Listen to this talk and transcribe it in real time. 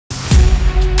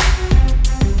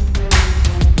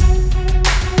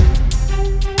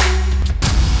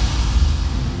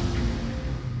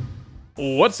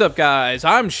What's up, guys?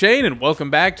 I'm Shane, and welcome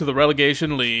back to the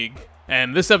Relegation League.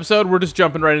 And this episode, we're just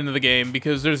jumping right into the game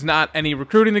because there's not any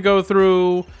recruiting to go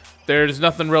through. There's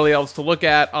nothing really else to look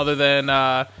at other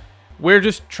than we're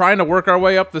just trying to work our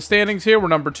way up the standings here. We're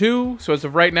number 2, so as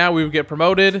of right now, we would get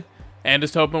promoted, and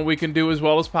just hoping we can do as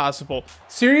well as possible.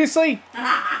 Seriously?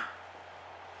 I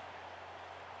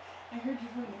heard you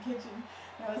from the kitchen.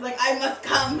 I was like, I must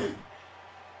come.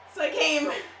 So I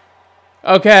came.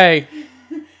 Okay.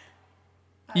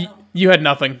 You had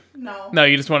nothing. No. No,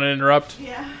 you just want to interrupt?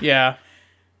 Yeah. Yeah.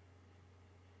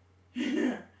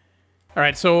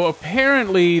 Alright, so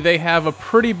apparently they have a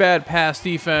pretty bad pass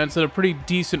defense and a pretty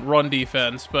decent run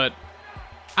defense, but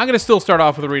I'm going to still start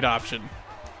off with a read option.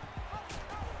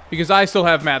 Because I still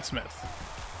have Matt Smith.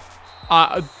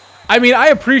 I mean, I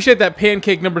appreciate that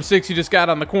pancake number 6 you just got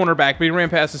on the cornerback, but he ran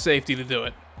past the safety to do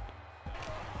it.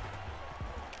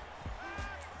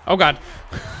 Oh, God.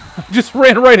 Just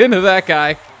ran right into that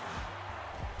guy.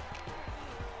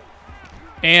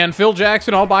 And Phil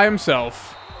Jackson all by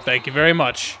himself. Thank you very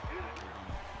much.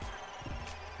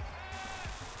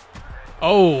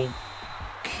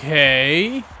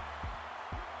 Okay.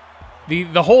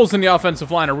 The holes in the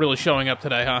offensive line are really showing up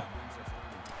today, huh?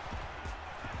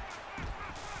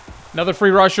 Another free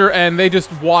rusher, and they just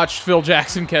watched Phil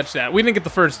Jackson catch that. We didn't get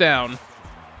the first down.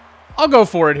 I'll go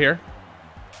for it here.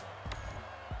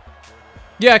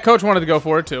 Yeah, coach wanted to go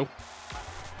for it, too.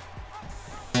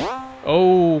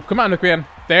 Oh, come on, McMahon.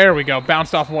 There we go.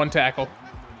 Bounced off one tackle.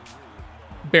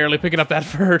 Barely picking up that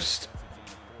first.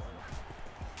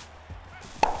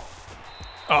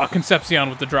 Oh,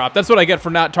 Concepcion with the drop. That's what I get for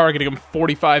not targeting him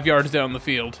 45 yards down the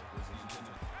field.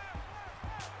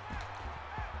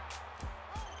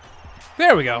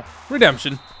 There we go.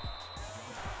 Redemption.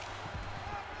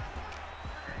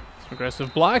 Some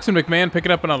aggressive blocks, and McMahon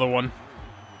picking up another one.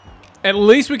 At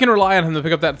least we can rely on him to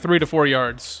pick up that 3 to 4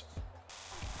 yards.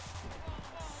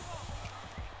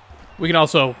 We can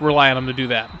also rely on him to do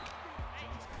that.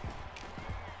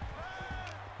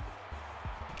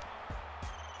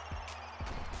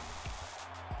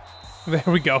 There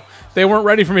we go. They weren't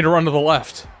ready for me to run to the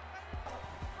left.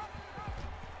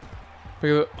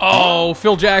 Oh,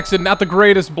 Phil Jackson, not the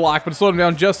greatest block, but slowed him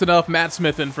down just enough. Matt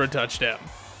Smith in for a touchdown.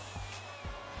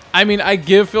 I mean, I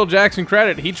give Phil Jackson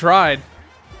credit. He tried.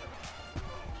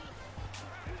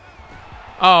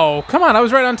 Oh, come on. I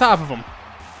was right on top of him.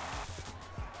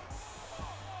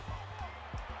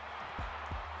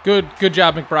 Good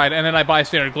job, McBride. And then I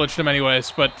bystander glitched him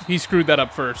anyways, but he screwed that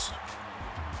up first.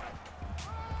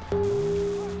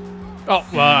 Oh,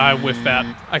 well, I whiffed that.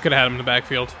 I could have had him in the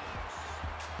backfield.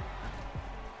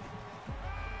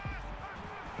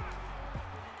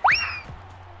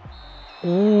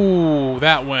 Ooh,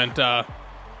 that went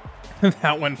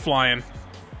that went flying.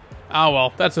 Oh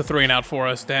well, that's a 3-and-out for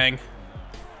us, dang.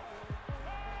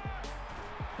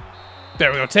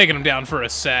 There we go, taking him down for a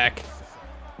sack.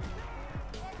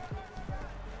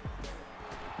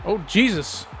 Oh,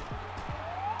 Jesus.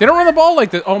 They don't run the ball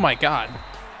like this. Oh, my God.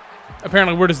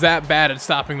 Apparently, we're just that bad at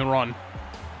stopping the run.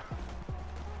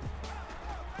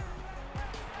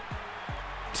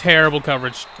 Terrible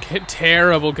coverage.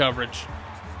 Terrible coverage.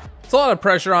 It's a lot of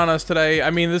pressure on us today. I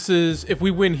mean, this is... If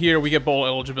we win here, we get bowl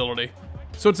eligibility.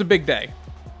 So it's a big day.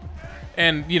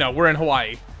 And, you know, we're in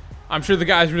Hawaii. I'm sure the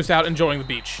guys are just out enjoying the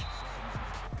beach.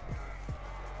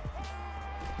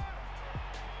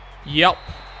 Yep.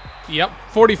 Yep,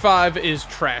 45 is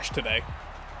trash today.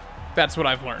 That's what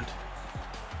I've learned.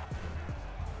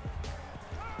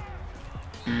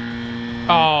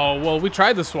 Oh, well, we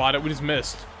tried to swat it. We just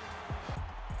missed.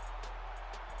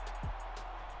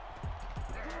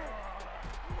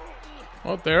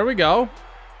 Well, there we go.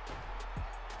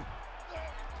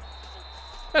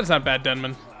 That's not bad,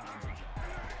 Denman.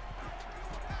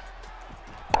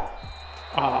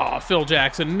 Oh, Phil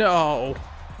Jackson, no.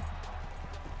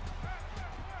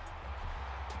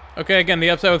 Okay, again, the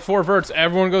upside with 4 verts.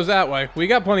 Everyone goes that way. We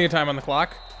got plenty of time on the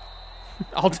clock.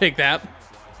 I'll take that.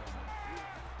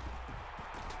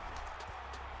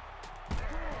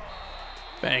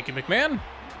 Thank you, McMahon.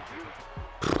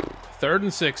 3rd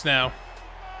and 6 now.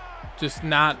 Just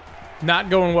not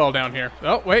going well down here.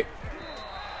 Oh, wait.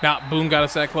 Nah, Boone got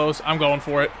us that close. I'm going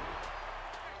for it.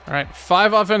 All right,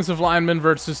 5 offensive linemen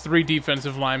versus 3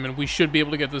 defensive linemen. We should be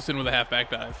able to get this in with a halfback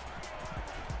dive.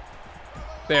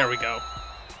 There we go.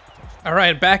 All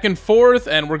right, back and forth,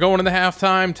 and we're going into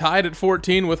halftime, tied at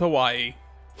 14 with Hawaii.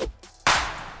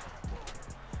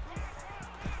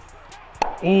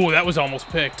 Ooh, that was almost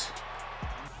picked.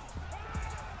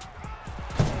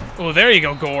 Oh, there you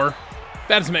go, Gore.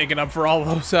 That's making up for all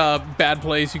those bad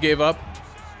plays you gave up.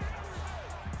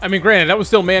 I mean, granted, that was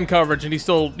still man coverage, and he's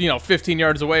still, you know, 15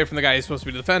 yards away from the guy he's supposed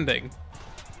to be defending.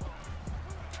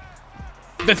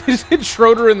 That just hit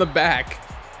Schroeder in the back.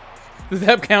 Does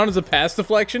that count as a pass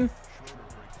deflection?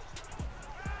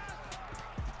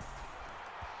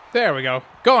 There we go.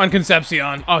 Go on,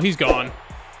 Concepcion. Oh, he's gone.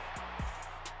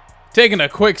 Taking a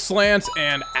quick slant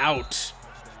and out.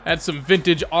 That's some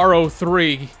vintage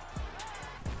RO3.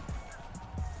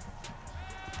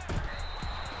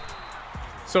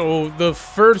 So the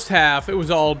first half, it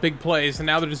was all big plays, and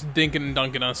now they're just dinking and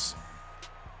dunking us.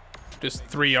 Just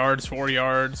 3 yards, 4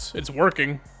 yards. It's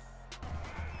working.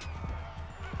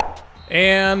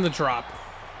 And the drop.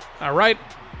 All right.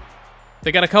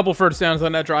 They got a couple first downs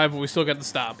on that drive, but we still got the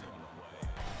stop.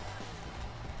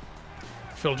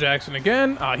 Phil Jackson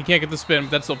again. He can't get the spin,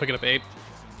 but that's still picking up 8.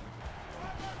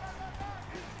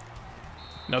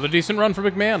 Another decent run for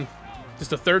McMahon.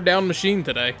 Just a third down machine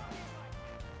today.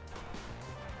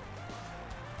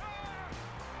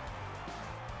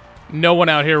 No one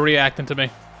out here reacting to me.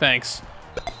 Thanks.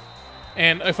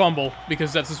 And a fumble,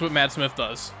 because that's just what Matt Smith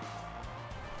does.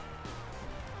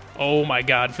 Oh my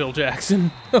god, Phil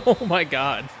Jackson. Oh my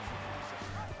god.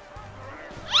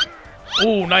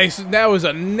 Oh, nice. That was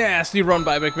a nasty run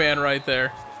by McMahon right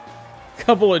there.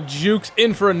 Couple of jukes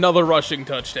in for another rushing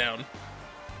touchdown.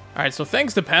 Alright, so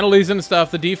thanks to penalties and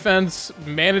stuff, the defense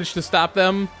managed to stop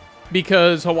them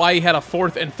because Hawaii had a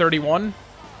 4th and 31.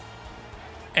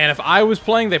 And if I was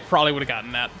playing, they probably would have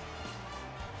gotten that.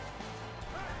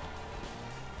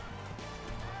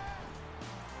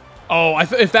 Oh,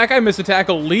 if that guy missed a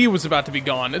tackle, Lee was about to be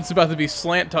gone. It's about to be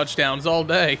slant touchdowns all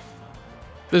day.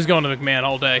 This is going to McMahon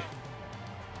all day.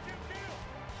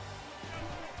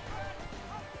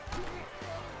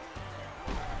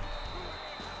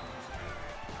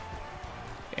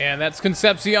 And that's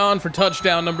Concepcion for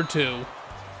touchdown number 2.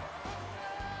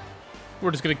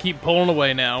 We're just going to keep pulling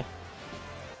away now.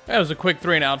 That was a quick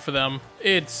 3 and out for them.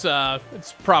 It's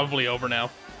probably over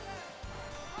now.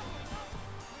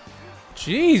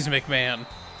 Jeez, McMahon.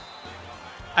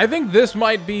 I think this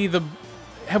might be the...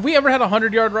 Have we ever had a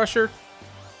 100-yard rusher?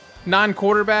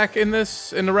 Non-quarterback in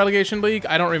the relegation league?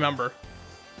 I don't remember.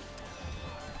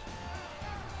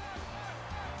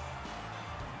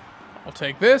 I'll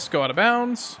take this, go out of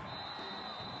bounds.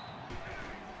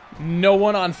 No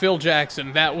one on Phil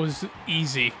Jackson. That was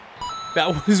easy.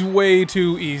 That was way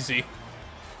too easy.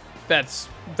 That's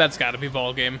got to be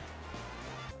ball game.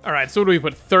 All right, so what do we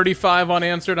put? 35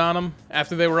 unanswered on them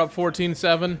after they were up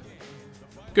 14-7.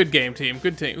 Good game, team.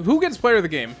 Good team. Who gets player of the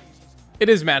game? It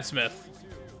is Matt Smith.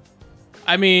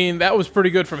 I mean, that was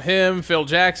pretty good from him, Phil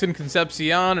Jackson,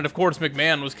 Concepcion, and of course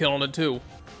McMahon was killing it too.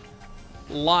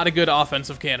 A lot of good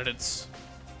offensive candidates.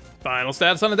 Final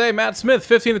stats on the day. Matt Smith,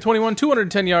 15-21,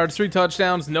 210 yards, 3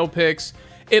 touchdowns, no picks.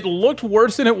 It looked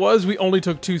worse than it was. We only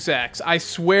took 2 sacks. I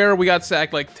swear we got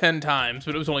sacked like 10 times,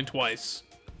 but it was only twice.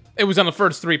 It was on the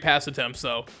first 3 pass attempts,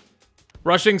 though.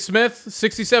 Rushing Smith,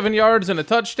 67 yards and a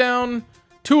touchdown.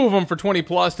 2 of them for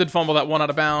 20+, did fumble that one out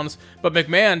of bounds. But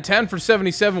McMahon, 10 for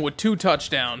 77 with 2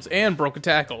 touchdowns and broke a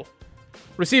tackle.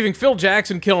 Receiving Phil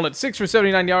Jackson killing it, 6 for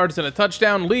 79 yards and a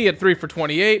touchdown. Lee at 3 for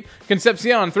 28.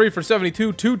 Concepcion, 3 for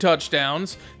 72, 2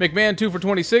 touchdowns. McMahon, 2 for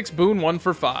 26. Boone, 1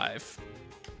 for 5.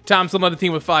 Thompson led the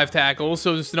team with 5 tackles,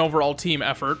 so just an overall team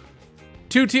effort.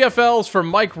 2 TFLs for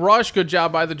Mike Rush. Good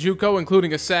job by the JUCO,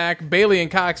 including a sack. Bailey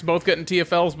and Cox both getting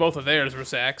TFLs. Both of theirs were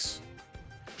sacks.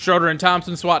 Schroeder and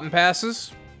Thompson swatting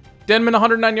passes. Denman,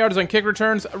 109 yards on kick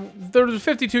returns. There was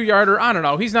a 52-yarder. I don't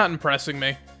know. He's not impressing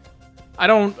me. I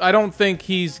don't think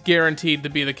he's guaranteed to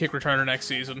be the kick returner next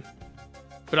season.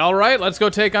 But all right, let's go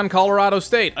take on Colorado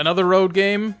State. Another road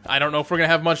game. I don't know if we're going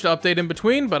to have much to update in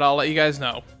between, but I'll let you guys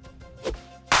know.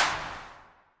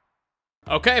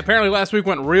 Okay, apparently last week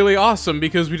went really awesome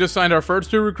because we just signed our first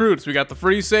 2 recruits. We got the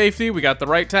free safety, we got the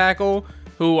right tackle,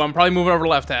 who I'm probably moving over to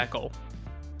left tackle.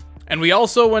 And we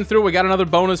also went through, we got another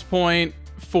bonus point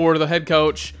for the head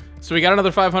coach. So we got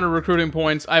another 500 recruiting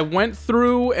points. I went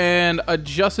through and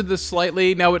adjusted this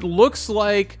slightly. Now it looks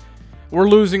like we're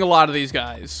losing a lot of these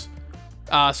guys.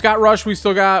 Scott Rush we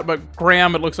still got, but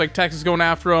Graham, it looks like Texas is going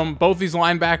after him. Both these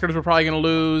linebackers we're probably going to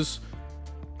lose.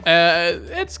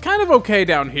 It's kind of okay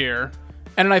down here.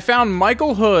 And then I found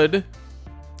Michael Hood.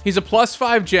 He's a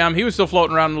 +5 gem. He was still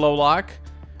floating around in low lock.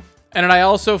 And then I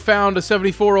also found a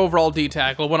 74 overall D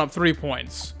tackle. Went up 3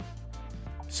 points.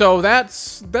 So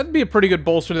that'd be a pretty good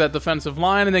bolster to that defensive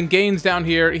line. And then Gaines down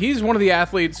here. He's one of the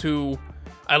athletes who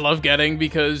I love getting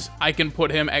because I can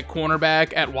put him at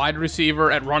cornerback, at wide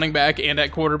receiver, at running back, and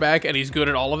at quarterback. And he's good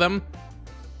at all of them.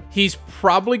 He's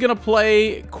probably going to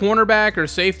play cornerback or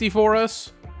safety for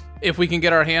us if we can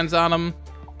get our hands on him.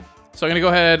 So I'm going to go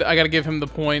ahead. I got to give him the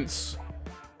points.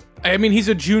 I mean, he's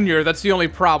a junior. That's the only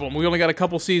problem. We only got a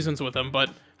couple seasons with him, but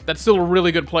that's still a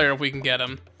really good player if we can get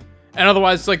him. And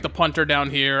otherwise, it's like the punter down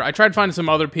here. I tried finding some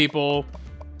other people.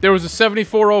 There was a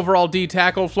 74 overall D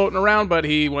tackle floating around, but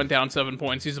he went down 7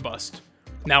 points. He's a bust.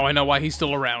 Now I know why he's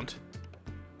still around.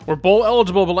 We're bowl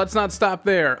eligible, but let's not stop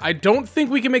there. I don't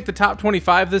think we can make the top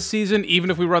 25 this season, even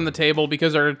if we run the table,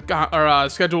 because our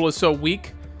schedule is so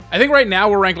weak. I think right now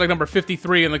we're ranked like number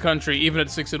 53 in the country, even at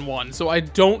 6-1. So I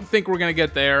don't think we're gonna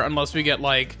get there unless we get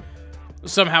like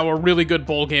somehow a really good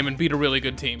bowl game and beat a really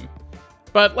good team.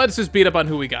 But let's just beat up on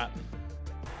who we got.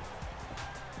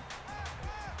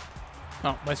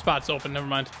 Oh, my spot's open. Never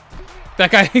mind.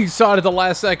 That guy, he saw it at the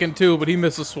last second too, but he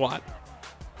missed a swat.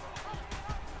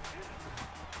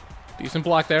 Decent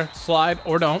block there. Slide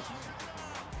or don't.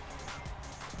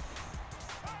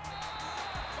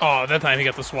 Oh, that time he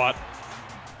got the swat.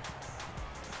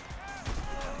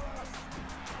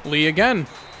 Lee again.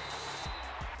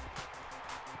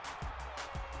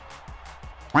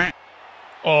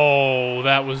 Oh,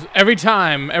 that was... Every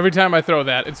time I throw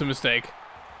that, it's a mistake.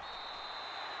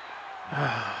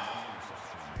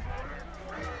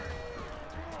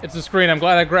 It's a screen. I'm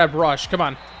glad I grabbed Rush. Come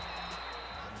on.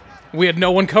 We had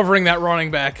no one covering that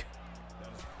running back.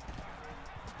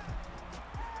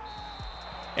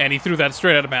 And he threw that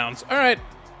straight out of bounds. All right.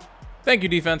 Thank you,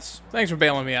 defense. Thanks for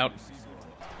bailing me out.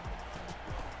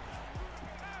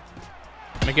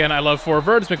 And again, I love four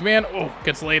verts. McMahon, oh,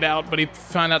 gets laid out, but he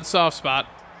found that soft spot.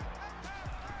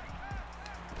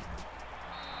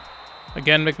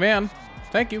 Again, McMahon.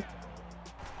 Thank you.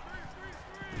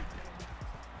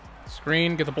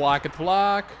 Screen, get the block, get the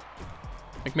block.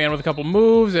 McMahon with a couple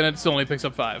moves, and it still only picks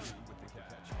up 5.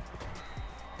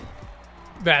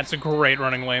 That's a great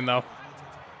running lane, though.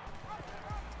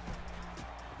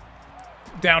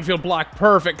 Downfield block,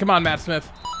 perfect. Come on, Matt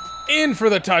Smith. In for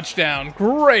the touchdown.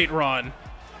 Great run.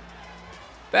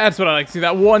 That's what I like to see.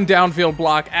 That one downfield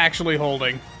block actually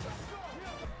holding.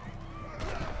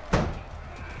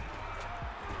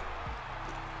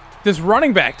 This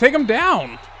running back, take him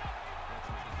down.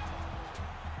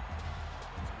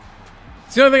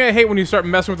 It's the only thing I hate when you start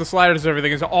messing with the sliders and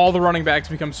everything is all the running backs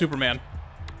become Superman.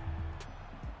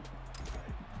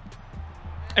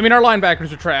 I mean, our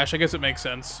linebackers are trash. I guess it makes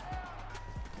sense.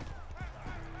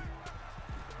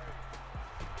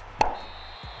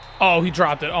 Oh, he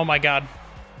dropped it. Oh, my God.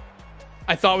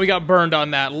 I thought we got burned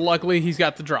on that. Luckily, he's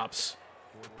got the drops.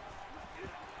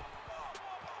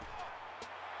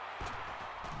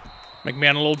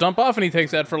 McMahon a little dump off, and he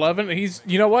takes that for 11. He's,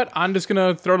 you know what? I'm just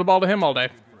going to throw the ball to him all day.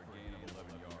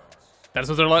 That's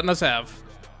what they're letting us have.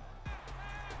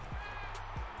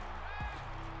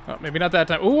 Oh, maybe not that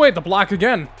time. Oh, wait, the block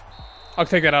again. I'll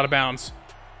take that out of bounds.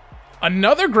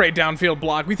 Another great downfield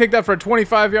block. We take that for a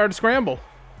 25-yard scramble.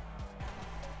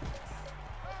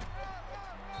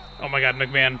 Oh, my God,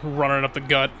 McMahon running up the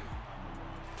gut.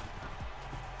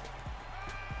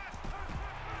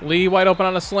 Lee wide open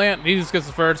on a slant. He just gets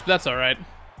the first, but that's all right.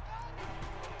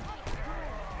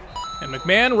 And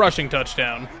McMahon rushing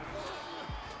touchdown.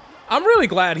 I'm really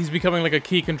glad he's becoming like a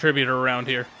key contributor around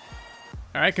here.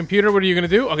 All right, computer, what are you going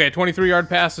to do? Okay, 23-yard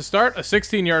pass to start, a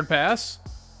 16-yard pass,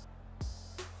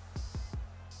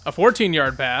 a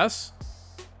 14-yard pass,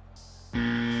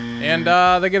 and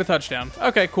they get a touchdown.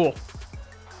 Okay, cool.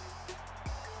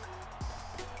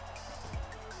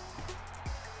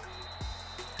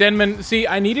 Denman, see,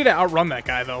 I needed to outrun that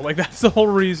guy, though. Like, that's the whole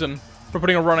reason for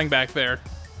putting a running back there.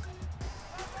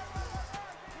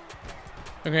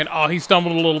 Okay, oh, he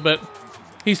stumbled a little bit.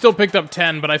 He still picked up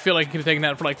 10, but I feel like he could have taken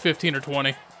that for like 15 or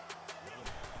 20.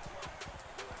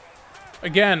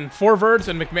 Again, 4 verts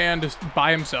and McMahon just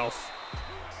by himself.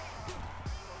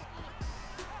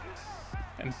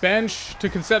 And bench to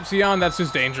Concepcion, that's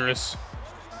just dangerous.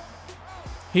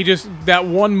 He just, that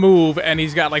one move, and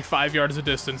he's got like 5 yards of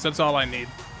distance. That's all I need.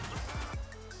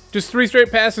 Just 3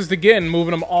 straight passes to Ginn,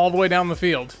 moving them all the way down the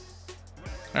field.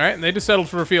 All right, and they just settled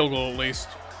for a field goal at least.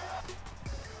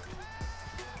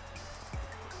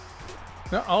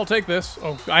 No, I'll take this.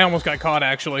 Oh, I almost got caught,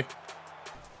 actually.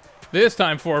 This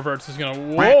time, 4 verts is going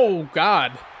to... Whoa,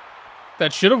 God.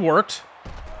 That should have worked.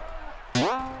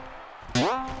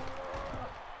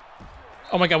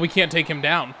 Oh, my God, we can't take him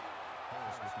down.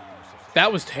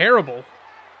 That was terrible.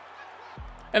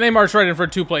 And they marched right in for a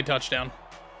 2-play touchdown.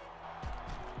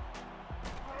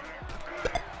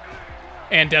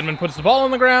 And Denman puts the ball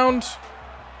on the ground.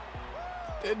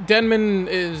 Denman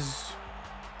is...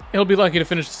 He'll be lucky to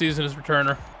finish the season as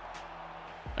returner.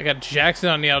 I got Jackson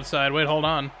on the outside. Wait, hold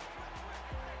on.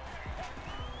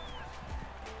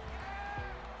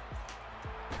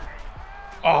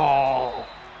 Oh.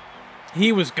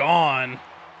 He was gone.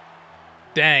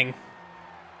 Dang.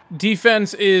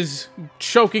 Defense is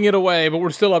choking it away, but we're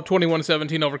still up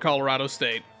 21-17 over Colorado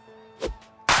State.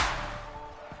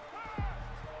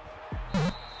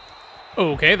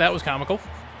 Okay, that was comical.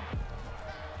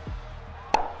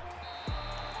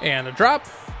 And a drop.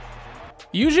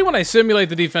 Usually when I simulate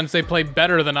the defense, they play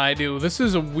better than I do. This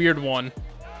is a weird one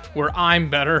where I'm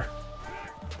better.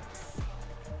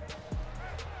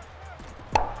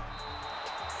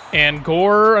 And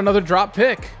Gore, another drop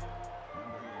pick.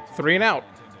 3 and out.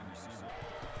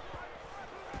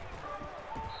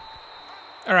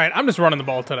 All right, I'm just running the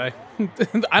ball today.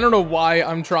 I don't know why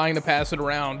I'm trying to pass it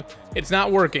around. It's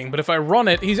not working, but if I run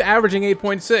it, he's averaging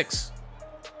 8.6.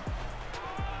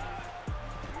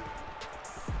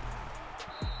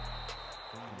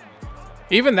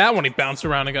 Even that one, he bounced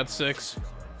around and got 6.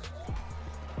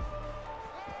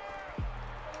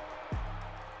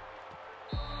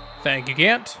 Thank you,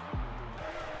 Gant.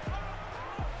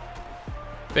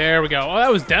 There we go. Oh,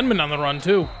 that was Denman on the run,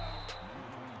 too.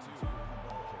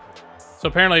 So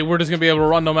apparently we're just going to be able to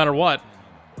run no matter what.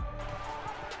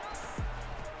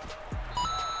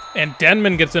 And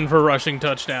Denman gets in for a rushing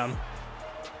touchdown.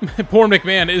 Poor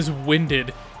McMahon is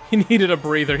winded. He needed a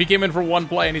breather. He came in for 1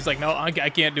 play, and he's like, no, I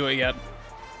can't do it yet.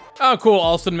 Oh, cool.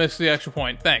 Alston missed the extra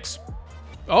point. Thanks.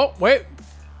 Oh, wait.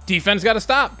 Defense got to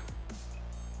stop.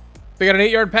 They got an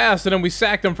 8-yard pass, and then we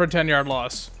sacked them for a 10-yard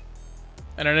loss.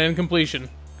 And an incompletion.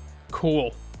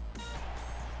 Cool.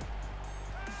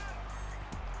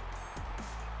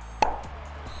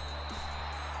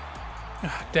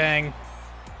 Dang.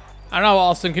 I don't know,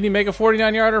 Alston. Can you make a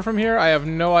 49-yarder from here? I have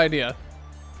no idea.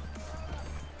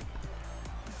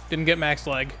 Didn't get max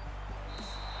leg.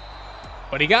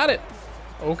 But he got it.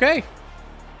 Okay.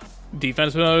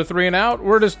 Defense with another 3 and out.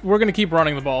 We're gonna keep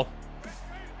running the ball.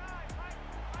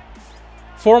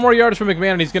 4 more yards from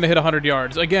McMahon, and he's gonna hit 100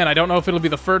 yards. Again, I don't know if it'll be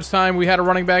the first time we had a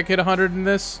running back hit 100 in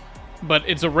this, but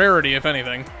it's a rarity, if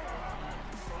anything.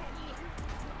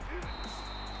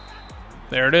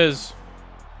 There it is.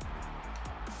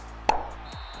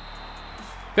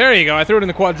 There you go. I threw it in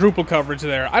the quadruple coverage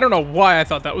there. I don't know why I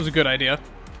thought that was a good idea.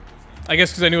 I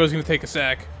guess because I knew I was going to take a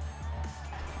sack.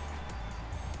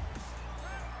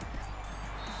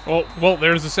 Well,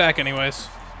 there's the sack anyways.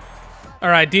 All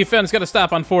right, defense got to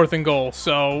stop on 4th and goal.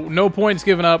 So no points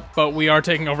given up, but we are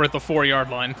taking over at the 4-yard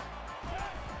line.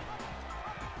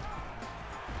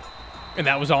 And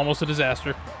that was almost a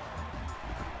disaster.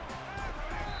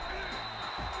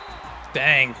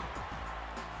 Dang.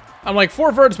 I'm like,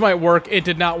 4 verts might work. It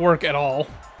did not work at all.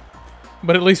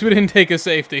 But at least we didn't take a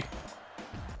safety.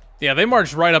 Yeah, they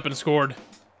marched right up and scored.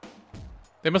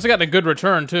 They must have gotten a good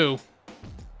return, too.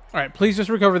 All right, please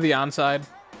just recover the onside.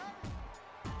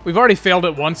 We've already failed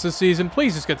it once this season.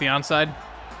 Please just get the onside.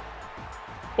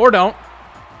 Or don't.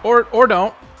 Or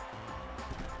don't.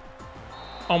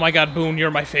 Oh my god, Boone, you're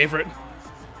my favorite.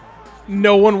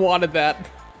 No one wanted that.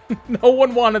 No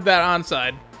one wanted that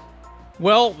onside.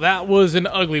 Well, that was an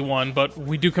ugly one, but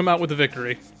we do come out with a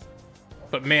victory.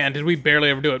 But man, did we barely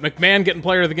ever do it. McMahon getting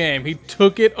player of the game. He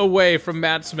took it away from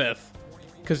Matt Smith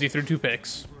because he threw 2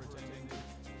 picks.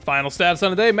 Final stats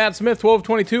on the day. Matt Smith,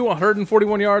 12-22,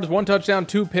 141 yards, 1 touchdown,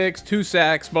 2 picks, 2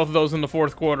 sacks, both of those in the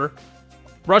 4th quarter.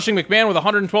 Rushing McMahon with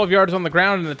 112 yards on the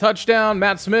ground and a touchdown.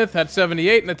 Matt Smith had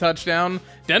 78 and a touchdown.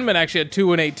 Denman actually had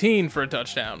 2 and 18 for a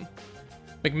touchdown.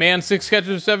 McMahon, 6 catches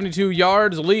for 72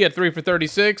 yards. Lee had 3 for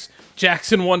 36.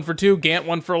 Jackson, 1 for 2. Gant,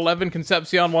 1 for 11.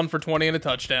 Concepcion, 1 for 20 and a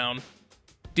touchdown.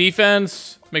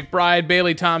 Defense, McBride,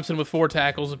 Bailey, Thompson with 4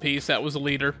 tackles apiece. That was the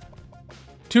leader.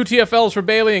 2 TFLs for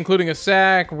Bailey, including a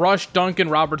sack. Rush, Duncan,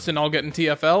 Robertson all getting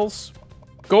TFLs.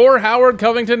 Gore, Howard,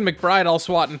 Covington, McBride all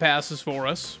swatting passes for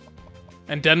us.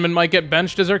 And Denman might get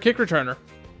benched as our kick returner.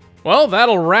 Well,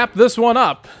 that'll wrap this one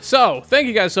up. So, thank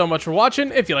you guys so much for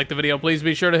watching. If you liked the video, please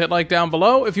be sure to hit like down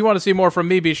below. If you want to see more from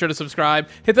me, be sure to subscribe.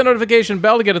 Hit the notification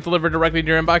bell to get it delivered directly to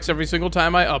your inbox every single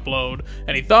time I upload.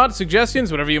 Any thoughts, suggestions,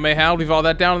 whatever you may have, leave all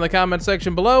that down in the comment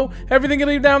section below. Everything you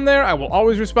leave down there, I will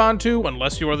always respond to,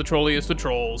 unless you are the trolliest of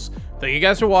trolls. Thank you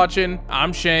guys for watching.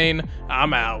 I'm Shane.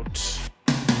 I'm out.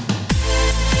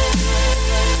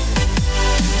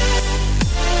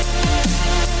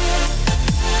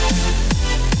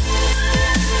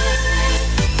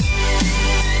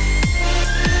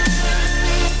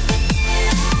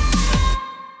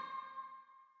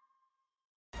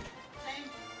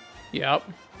 Yep.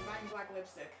 I'm buying black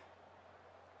lipstick.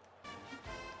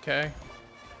 Okay. That's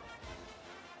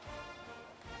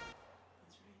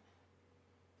right.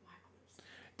 Black lipstick.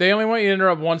 They only want you to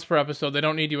interrupt once per episode. They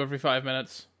don't need you every 5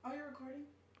 minutes. Oh, you're recording?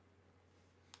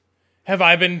 Have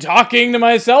I been talking to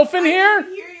myself in here? I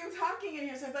hear you talking in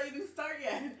here, so I thought you didn't start.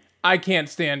 I can't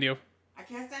stand you. I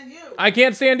can't stand you. I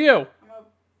can't stand you. I'm gonna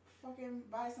fucking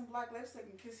buy some black lipstick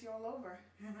and kiss you all over.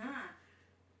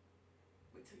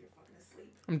 Wait till you're fucking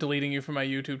asleep. I'm deleting you from my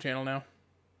YouTube channel now.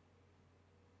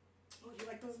 Oh, you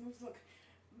like those moves? Look.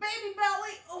 Baby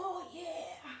belly. Oh,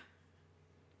 yeah.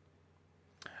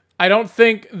 I don't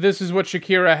think this is what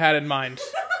Shakira had in mind.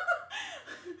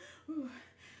 Ooh,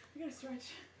 I gotta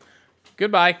stretch.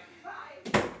 Goodbye.